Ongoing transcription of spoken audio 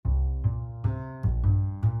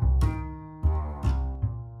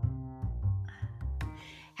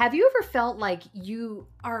Have you ever felt like you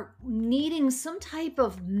are needing some type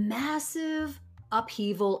of massive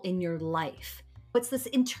upheaval in your life? It's this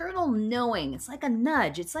internal knowing. It's like a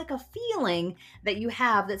nudge. It's like a feeling that you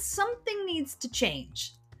have that something needs to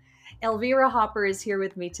change. Elvira Hopper is here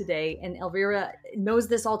with me today, and Elvira knows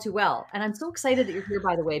this all too well. And I'm so excited that you're here,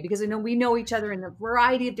 by the way, because I know we know each other in a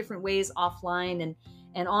variety of different ways, offline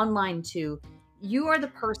and online too. You are the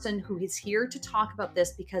person who is here to talk about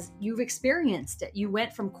this because you've experienced it. You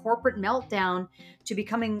went from corporate meltdown to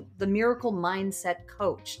becoming the miracle mindset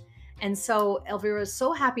coach. And so, Elvira is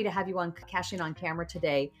so happy to have you on Cashing on Camera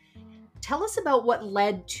today. Tell us about what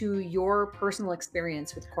led to your personal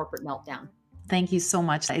experience with corporate meltdown. Thank you so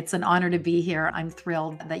much. It's an honor to be here. I'm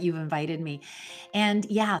thrilled that you've invited me. And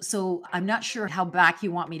yeah, so I'm not sure how back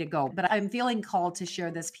you want me to go, but I'm feeling called to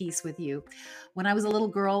share this piece with you. When I was a little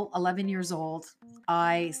girl, 11 years old,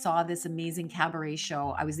 I saw this amazing cabaret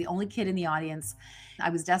show. I was the only kid in the audience. I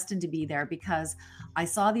was destined to be there because I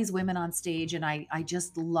saw these women on stage and I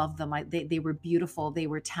just loved them. They were beautiful, they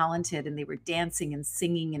were talented, and they were dancing and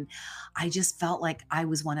singing. And I just felt like I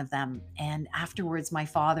was one of them. And afterwards, my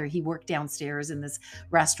father, he worked downstairs in this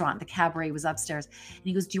restaurant. The cabaret was upstairs. And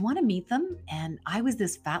he goes, "Do you want to meet them?" And I was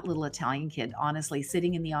this fat little Italian kid, honestly,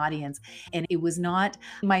 sitting in the audience. And it was not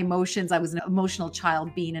my emotions. I was an emotional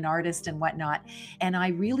child being an artist and whatnot. And I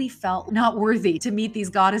really felt not worthy to meet these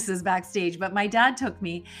goddesses backstage. But my dad took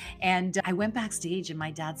me and I went backstage and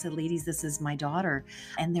my dad said, "Ladies, this is my daughter."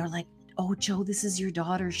 And they're like, "Oh, Joe, this is your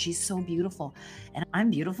daughter. She's so beautiful." And I'm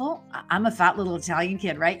beautiful. I'm a fat little Italian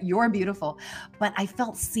kid, right? You're beautiful. But I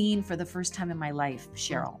felt seen for the first time in my life,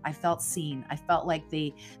 Cheryl. I felt seen. I felt like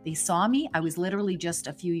they saw me. I was literally just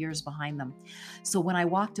a few years behind them. So when I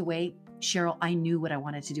walked away, Cheryl, I knew what I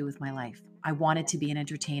wanted to do with my life. I wanted to be an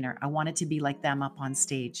entertainer. I wanted to be like them up on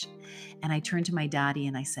stage. And I turned to my daddy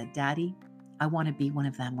and I said, "Daddy, I want to be one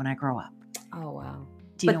of them when I grow up." Oh, wow.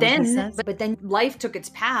 Do you know what he says? But then life took its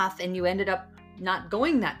path and you ended up not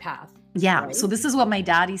going that path. Yeah. Right? So this is what my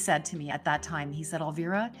daddy said to me at that time. He said,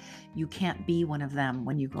 "Elvira, you can't be one of them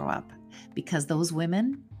when you grow up because those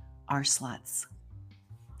women are sluts."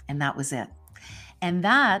 And that was it. And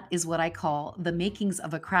that is what I call the makings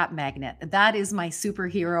of a crap magnet. That is my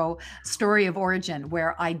superhero story of origin,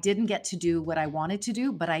 where I didn't get to do what I wanted to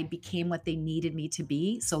do, but I became what they needed me to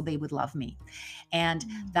be so they would love me. And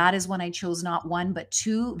that is when I chose not one, but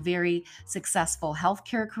two very successful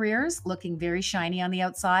healthcare careers, looking very shiny on the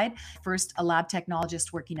outside. First, a lab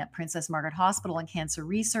technologist working at Princess Margaret Hospital in cancer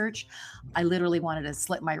research. I literally wanted to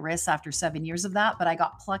slit my wrists after 7 years of that, but I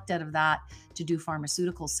got plucked out of that to do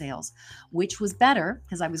pharmaceutical sales, which was better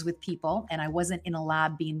because I was with people and I wasn't in a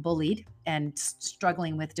lab being bullied and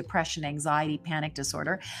struggling with depression, anxiety, panic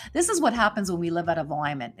disorder. This is what happens when we live out of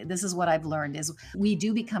alignment. This is what I've learned is we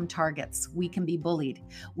do become targets. We can be bullied.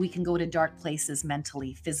 We can go to dark places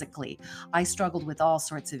mentally, physically. I struggled with all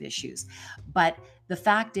sorts of issues. But the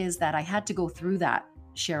fact is that I had to go through that,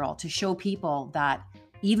 Cheryl, to show people that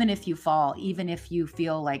even if you fall, even if you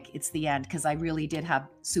feel like it's the end, because I really did have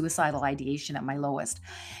suicidal ideation at my lowest,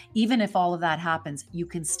 even if all of that happens, you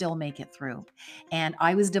can still make it through. And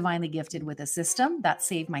I was divinely gifted with a system that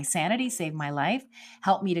saved my sanity, saved my life,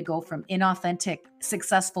 helped me to go from inauthentic,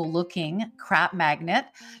 successful looking crap magnet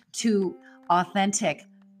to authentic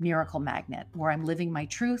miracle magnet, where I'm living my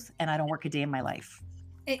truth and I don't work a day in my life.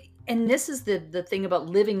 And this is the thing about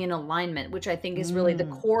living in alignment, which I think is really the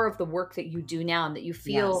core of the work that you do now and that you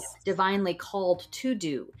feel Yes. divinely called to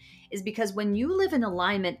do, is because when you live in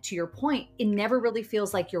alignment, to your point, it never really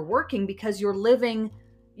feels like you're working because you're living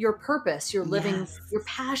your purpose, you're living Yes. your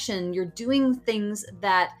passion, you're doing things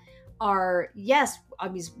that are, yes,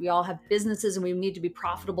 obviously we all have businesses and we need to be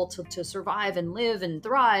profitable to survive and live and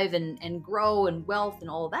thrive and grow and wealth and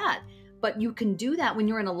all that. But you can do that when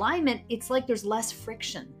you're in alignment. It's like there's less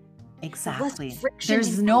friction. Exactly. Less friction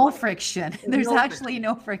There's in your no life. friction. There's There's no actually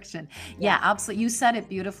no friction. Yeah, Yeah. absolutely. You said it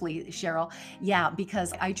beautifully, Cheryl. Yeah,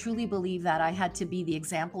 because I truly believe that I had to be the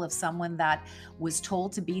example of someone that was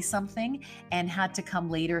told to be something and had to come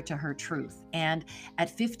later to her truth. And at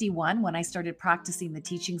 51, when I started practicing the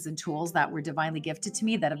teachings and tools that were divinely gifted to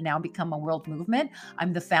me that have now become a world movement,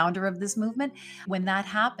 I'm the founder of this movement. When that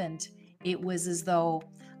happened, it was as though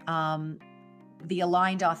the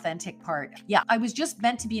aligned, authentic part. Yeah, I was just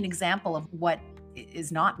meant to be an example of what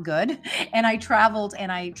is not good. And I traveled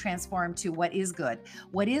and I transformed to what is good.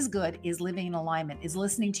 What is good is living in alignment, is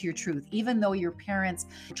listening to your truth. Even though your parents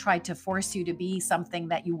tried to force you to be something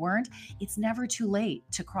that you weren't, it's never too late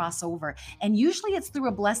to cross over. And usually it's through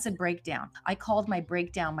a blessed breakdown. I called my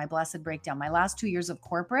breakdown, my blessed breakdown. My last 2 years of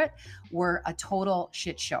corporate were a total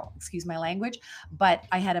shit show, excuse my language. But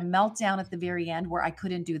I had a meltdown at the very end where I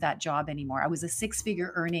couldn't do that job anymore. I was a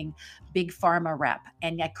 6-figure earning big pharma rep,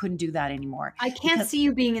 and I couldn't do that anymore. I can't see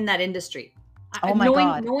you being in that industry. Oh my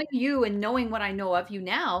God. Knowing you and knowing what I know of you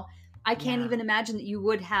now, I can't even imagine that you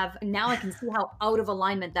would have. Now I can see how out of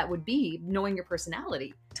alignment that would be, knowing your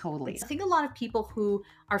personality. Totally. I think a lot of people who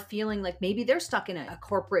are feeling like maybe they're stuck in a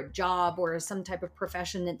corporate job or some type of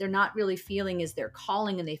profession that they're not really feeling is their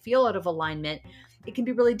calling, and they feel out of alignment. It can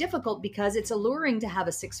be really difficult because it's alluring to have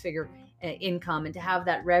a 6-figure income and to have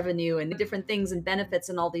that revenue and the different things and benefits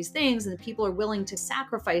and all these things. And people are willing to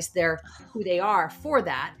sacrifice who they are for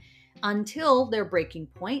that until their breaking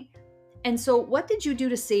point. And so what did you do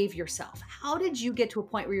to save yourself? How did you get to a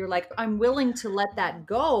point where you're like, I'm willing to let that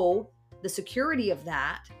go, the security of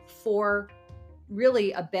that, for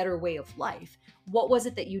really a better way of life? What was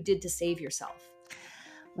it that you did to save yourself?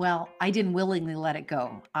 Well, I didn't willingly let it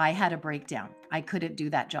go. I had a breakdown. I couldn't do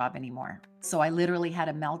that job anymore. So I literally had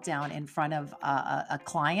a meltdown in front of a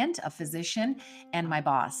client, a physician, and my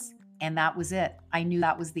boss. And that was it. I knew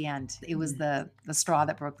that was the end. It was the straw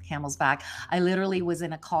that broke the camel's back. I literally was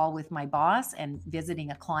in a call with my boss and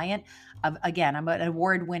visiting a client. Again, I'm an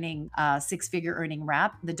award-winning 6-figure earning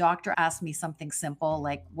rep. The doctor asked me something simple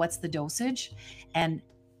like, what's the dosage? And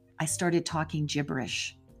I started talking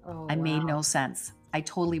gibberish. I made no sense. I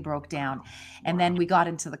totally broke down. And then we got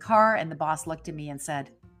into the car and the boss looked at me and said,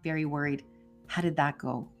 very worried, how did that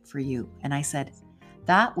go for you? And I said,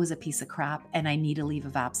 that was a piece of crap and I need a leave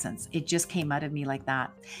of absence. It just came out of me like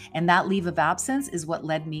that. And that leave of absence is what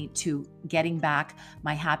led me to getting back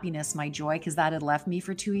my happiness, my joy, because that had left me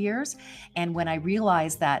for 2 years. And when I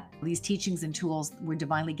realized that these teachings and tools were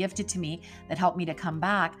divinely gifted to me that helped me to come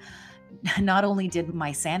back, not only did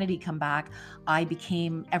my sanity come back, I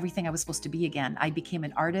became everything I was supposed to be again. I became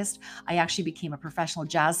an artist. I actually became a professional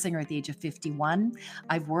jazz singer at the age of 51.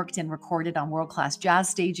 I've worked and recorded on world-class jazz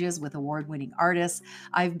stages with award-winning artists.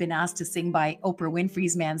 I've been asked to sing by Oprah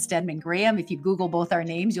Winfrey's man, Stedman Graham. If you Google both our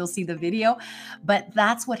names, you'll see the video. But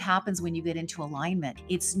that's what happens when you get into alignment.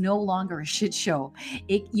 It's no longer a shit show.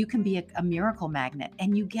 You can be a miracle magnet,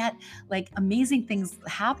 and you get like amazing things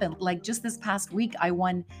happen. Like just this past week, I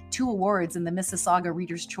won 2 awards in the Mississauga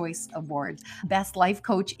Reader's Choice Award. Best Life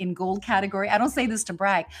Coach in Gold category. I don't say this to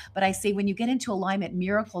brag, but I say when you get into alignment,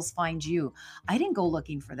 miracles find you. I didn't go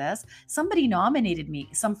looking for this. Somebody nominated me.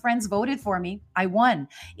 Some friends voted for me. I won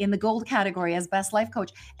in the Gold category as Best Life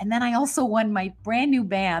Coach. And then I also won my brand new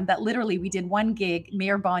band that literally we did one gig,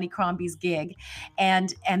 Mayor Bonnie Crombie's gig.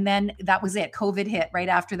 And then that was it. COVID hit right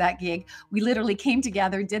after that gig. We literally came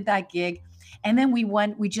together, did that gig. And then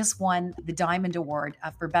we just won the Diamond Award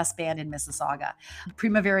for Best Band in Mississauga,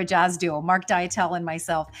 Primavera Jazz Duo, Mark Diatel and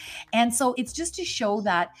myself. And so it's just to show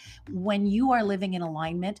that when you are living in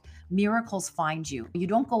alignment, miracles find you. You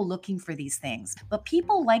don't go looking for these things, but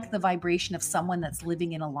people like the vibration of someone that's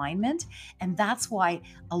living in alignment. And that's why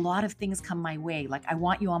a lot of things come my way. Like, I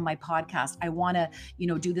want you on my podcast. I want to,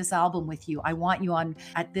 do this album with you. I want you on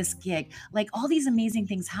at this gig. Like, all these amazing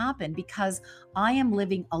things happen because I am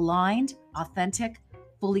living aligned, authentic,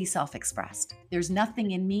 fully self-expressed. There's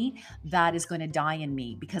nothing in me that is going to die in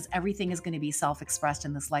me because everything is going to be self-expressed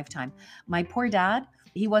in this lifetime. My poor dad,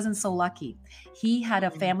 he wasn't so lucky. He had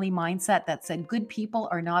a family mindset that said good people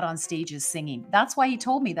are not on stages singing. That's why he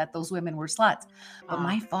told me that those women were sluts. But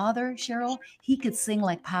my father, Cheryl, he could sing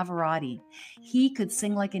like Pavarotti. He could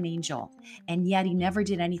sing like an angel. And yet he never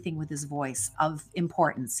did anything with his voice of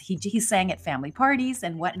importance. He sang at family parties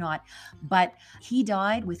and whatnot, but he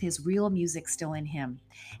died with his real music still in him.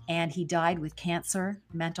 And he died with cancer,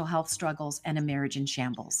 mental health struggles, and a marriage in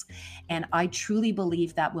shambles. And I truly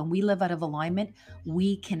believe that when we live out of alignment,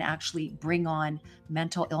 we can actually bring on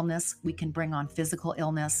mental illness, we can bring on physical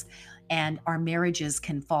illness, and our marriages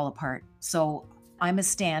can fall apart. So I'm a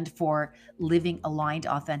stand for living aligned,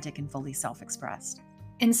 authentic, and fully self-expressed.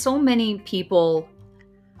 And so many people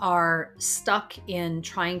are stuck in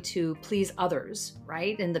trying to please others,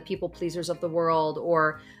 right? And the people pleasers of the world,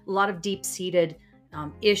 or a lot of deep-seated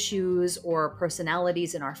issues or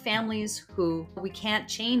personalities in our families who we can't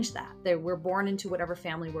change that. We're born into whatever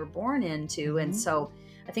family we're born into. And so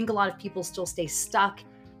I think a lot of people still stay stuck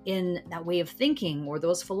in that way of thinking or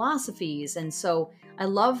those philosophies. And so I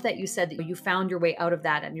love that you said that you found your way out of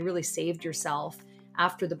that and you really saved yourself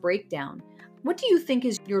after the breakdown. What do you think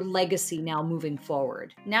is your legacy now moving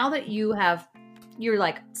forward? Now that you're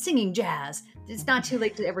like singing jazz, it's not too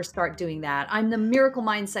late to ever start doing that. I'm the miracle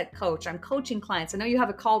mindset coach. I'm coaching clients. I know you have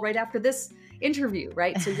a call right after this interview,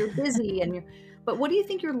 right? So you're busy but what do you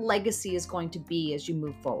think your legacy is going to be as you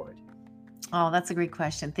move forward? Oh, that's a great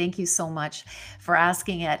question. Thank you so much for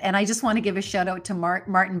asking it. And I just want to give a shout out to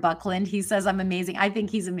Martin Buckland. He says I'm amazing. I think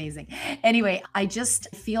he's amazing. Anyway, I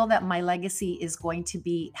just feel that my legacy is going to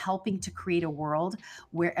be helping to create a world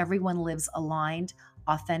where everyone lives aligned,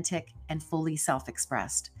 authentic, and fully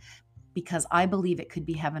self-expressed, because I believe it could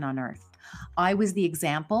be heaven on earth. I was the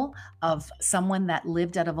example of someone that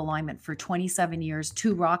lived out of alignment for 27 years,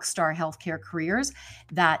 2 rock star healthcare careers,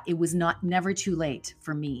 that it was never too late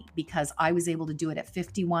for me because I was able to do it at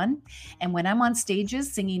 51. And when I'm on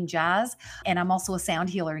stages singing jazz, and I'm also a sound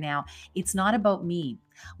healer now, it's not about me.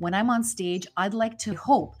 When I'm on stage, I'd like to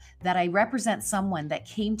hope that I represent someone that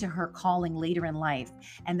came to her calling later in life,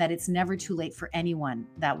 and that it's never too late for anyone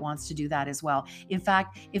that wants to do that as well. In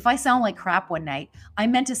fact, if I sound like crap one night, I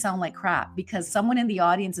meant to sound like crap because someone in the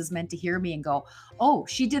audience is meant to hear me and go, oh,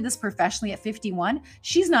 she did this professionally at 51.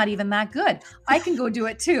 She's not even that good. I can go do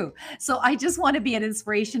it too. So I just want to be an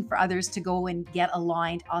inspiration for others to go and get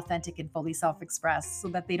aligned, authentic, and fully self-expressed so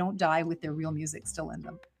that they don't die with their real music still in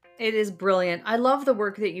them. It is brilliant. I love the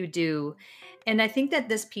work that you do. And I think that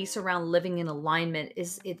this piece around living in alignment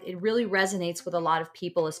it really resonates with a lot of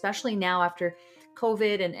people, especially now after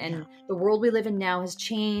COVID and the world we live in now has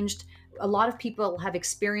changed. A lot of people have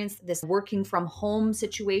experienced this working from home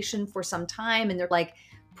situation for some time, and they're like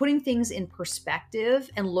putting things in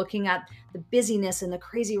perspective and looking at the busyness and the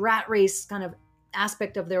crazy rat race kind of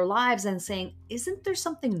aspect of their lives and saying, isn't there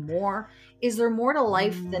something more? Is there more to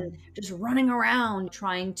life than just running around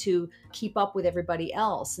trying to keep up with everybody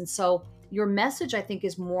else? And so your message, I think,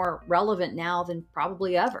 is more relevant now than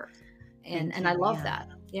probably ever. And I love that.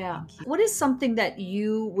 Yeah. What is something that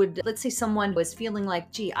you would, let's say someone was feeling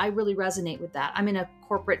like, gee, I really resonate with that. I'm in a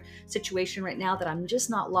corporate situation right now that I'm just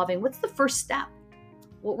not loving. What's the first step?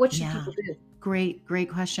 What should people do? Great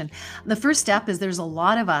question. The first step is there's a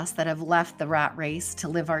lot of us that have left the rat race to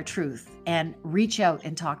live our truth and reach out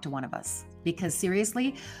and talk to one of us. Because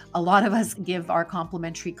seriously, a lot of us give our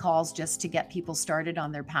complimentary calls just to get people started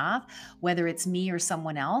on their path, whether it's me or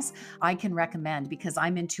someone else. I can recommend, because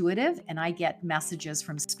I'm intuitive and I get messages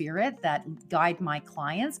from spirit that guide my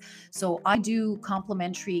clients. So I do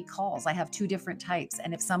complimentary calls. I have 2 different types.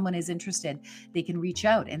 And if someone is interested, they can reach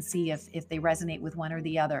out and see if they resonate with one or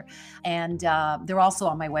the other. And they're also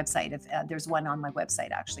on my website. If there's one on my website,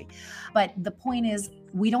 actually. But the point is,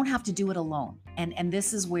 we don't have to do it alone. And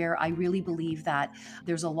this is where I really believe that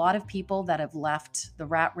there's a lot of people that have left the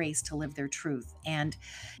rat race to live their truth. And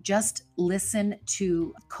just listen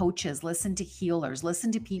to coaches, listen to healers,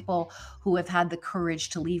 listen to people who have had the courage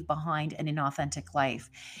to leave behind an inauthentic life.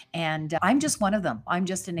 And I'm just one of them. I'm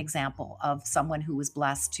just an example of someone who was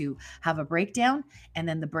blessed to have a breakdown and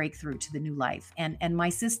then the breakthrough to the new life. And my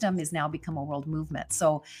system has now become a world movement.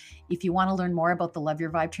 So if you want to learn more about the Love Your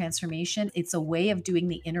Vibe transformation, it's a way of doing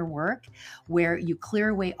the inner work where you clear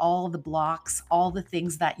away all the blocks, all the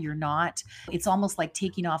things that you're not. It's almost like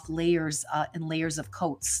taking off layers and layers of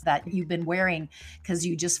coats that you've been wearing because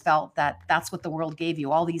you just felt that that's what the world gave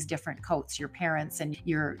you, all these different coats, your parents and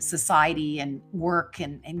your society and work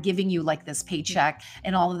and giving you like this paycheck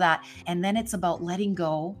and all of that. And then it's about letting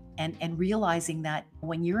go and realizing that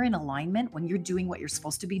when you're in alignment, when you're doing what you're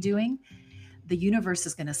supposed to be doing, the universe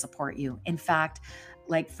is going to support you. In fact,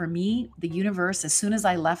 like for me, the universe, as soon as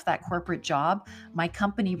I left that corporate job, my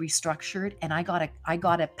company restructured and I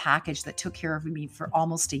got a package that took care of me for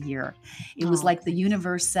almost a year. It was like the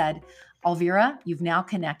universe said, Alvira, you've now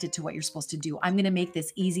connected to what you're supposed to do. I'm going to make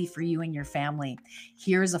this easy for you and your family.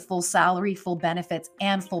 Here's a full salary, full benefits,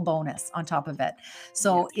 and full bonus on top of it.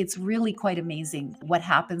 So it's really quite amazing what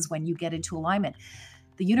happens when you get into alignment.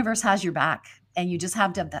 The universe has your back. And you just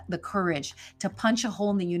have to have the courage to punch a hole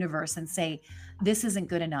in the universe and say, this isn't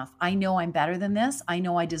good enough. I know I'm better than this. I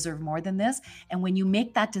know I deserve more than this. And when you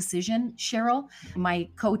make that decision, Cheryl, my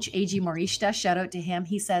coach, A.G. Morishita, shout out to him.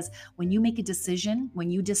 He says, when you make a decision, when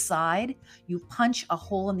you decide, you punch a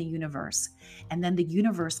hole in the universe. And then the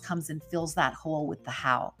universe comes and fills that hole with the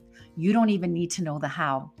how. You don't even need to know the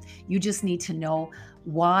how. You just need to know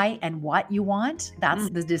why and what you want. That's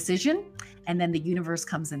the decision. And then the universe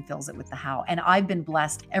comes and fills it with the how. And I've been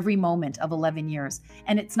blessed every moment of 11 years.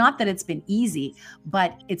 And it's not that it's been easy,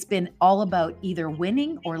 but it's been all about either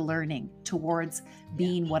winning or learning towards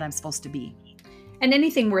being what I'm supposed to be. And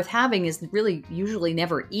anything worth having is really usually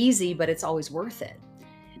never easy, but it's always worth it.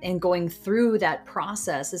 And going through that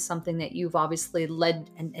process is something that you've obviously led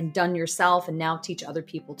and done yourself and now teach other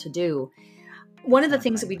people to do. One of the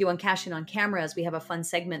things that we do on Cash In on Camera is we have a fun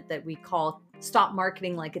segment that we call Stop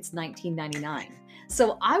Marketing Like It's 1999.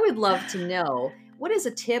 So I would love to know, what is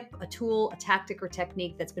a tip, a tool, a tactic, or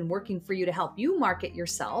technique that's been working for you to help you market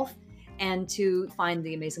yourself and to find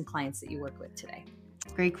the amazing clients that you work with today?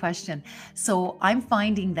 Great question. So I'm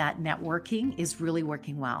finding that networking is really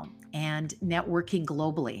working well, and networking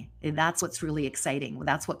globally. That's what's really exciting.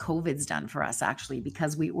 That's what COVID's done for us, actually,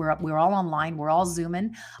 because we're all online, we're all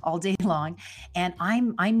Zooming all day long, and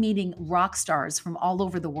I'm meeting rock stars from all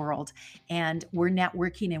over the world, and we're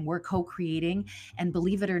networking and we're co-creating. And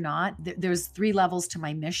believe it or not, there's 3 levels to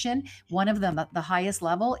my mission. One of them, the highest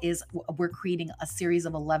level, is we're creating a series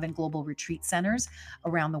of 11 global retreat centers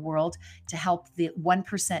around the world to help the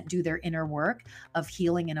 1% do their inner work of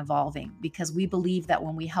healing and evolving, because we believe that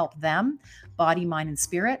when we help them, body, mind, and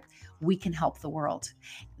spirit, we can help the world.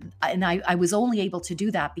 And I was only able to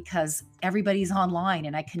do that because everybody's online,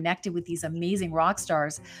 and I connected with these amazing rock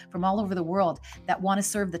stars from all over the world that want to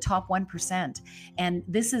serve the top 1%. And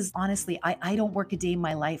this is honestly, I don't work a day in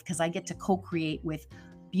my life because I get to co-create with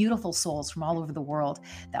beautiful souls from all over the world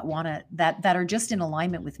that are just in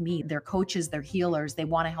alignment with me. They're coaches, they're healers, they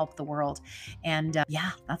want to help the world. And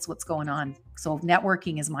yeah, that's what's going on. So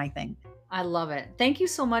networking is my thing. I love it. Thank you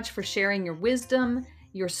so much for sharing your wisdom,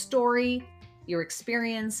 your story, your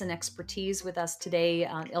experience and expertise with us today,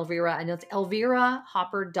 Elvira. I know it's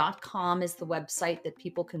elvirahopper.com is the website that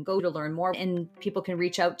people can go to learn more, and people can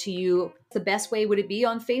reach out to you. The best way, would it be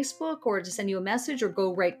on Facebook or to send you a message, or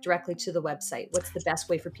go right directly to the website? What's the best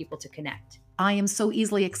way for people to connect? I am so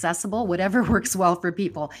easily accessible, whatever works well for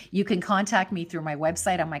people. You can contact me through my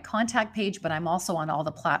website on my contact page, but I'm also on all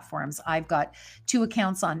the platforms. I've got 2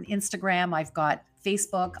 accounts on Instagram. I've got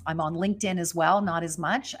Facebook. I'm on LinkedIn as well, not as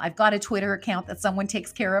much. I've got a Twitter account that someone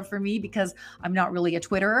takes care of for me because I'm not really a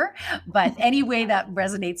Twitterer. But any way that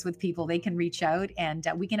resonates with people, they can reach out, and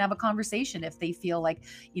we can have a conversation if they feel like,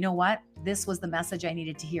 you know what, this was the message I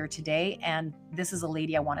needed to hear today, and this is a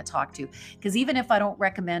lady I want to talk to. Because even if I don't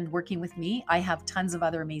recommend working with me, I have tons of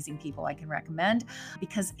other amazing people I can recommend,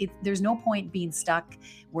 because there's no point being stuck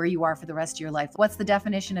where you are for the rest of your life. What's the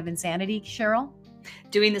definition of insanity, Cheryl?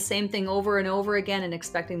 Doing the same thing over and over again and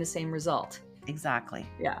expecting the same result. Exactly.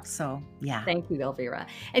 Yeah. So, yeah. Thank you, Elvira.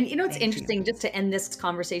 And it's interesting, just to end this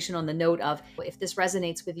conversation on the note of, if this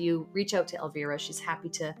resonates with you, reach out to Elvira. She's happy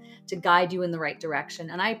to guide you in the right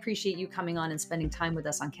direction. And I appreciate you coming on and spending time with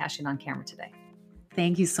us on Cash In on Camera today.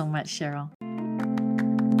 Thank you so much, Cheryl.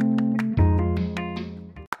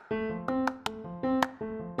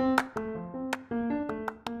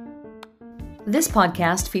 This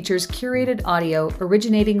podcast features curated audio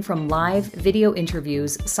originating from live video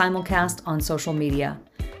interviews simulcast on social media.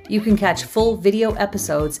 You can catch full video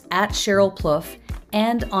episodes at Cheryl Plouffe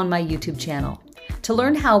and on my YouTube channel. To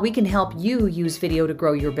learn how we can help you use video to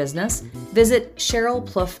grow your business, visit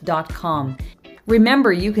CherylPlouffe.com.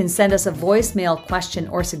 Remember, you can send us a voicemail question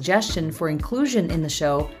or suggestion for inclusion in the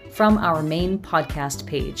show from our main podcast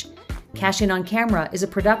page. Cash In on Camera is a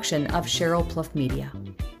production of Cheryl Plouffe Media.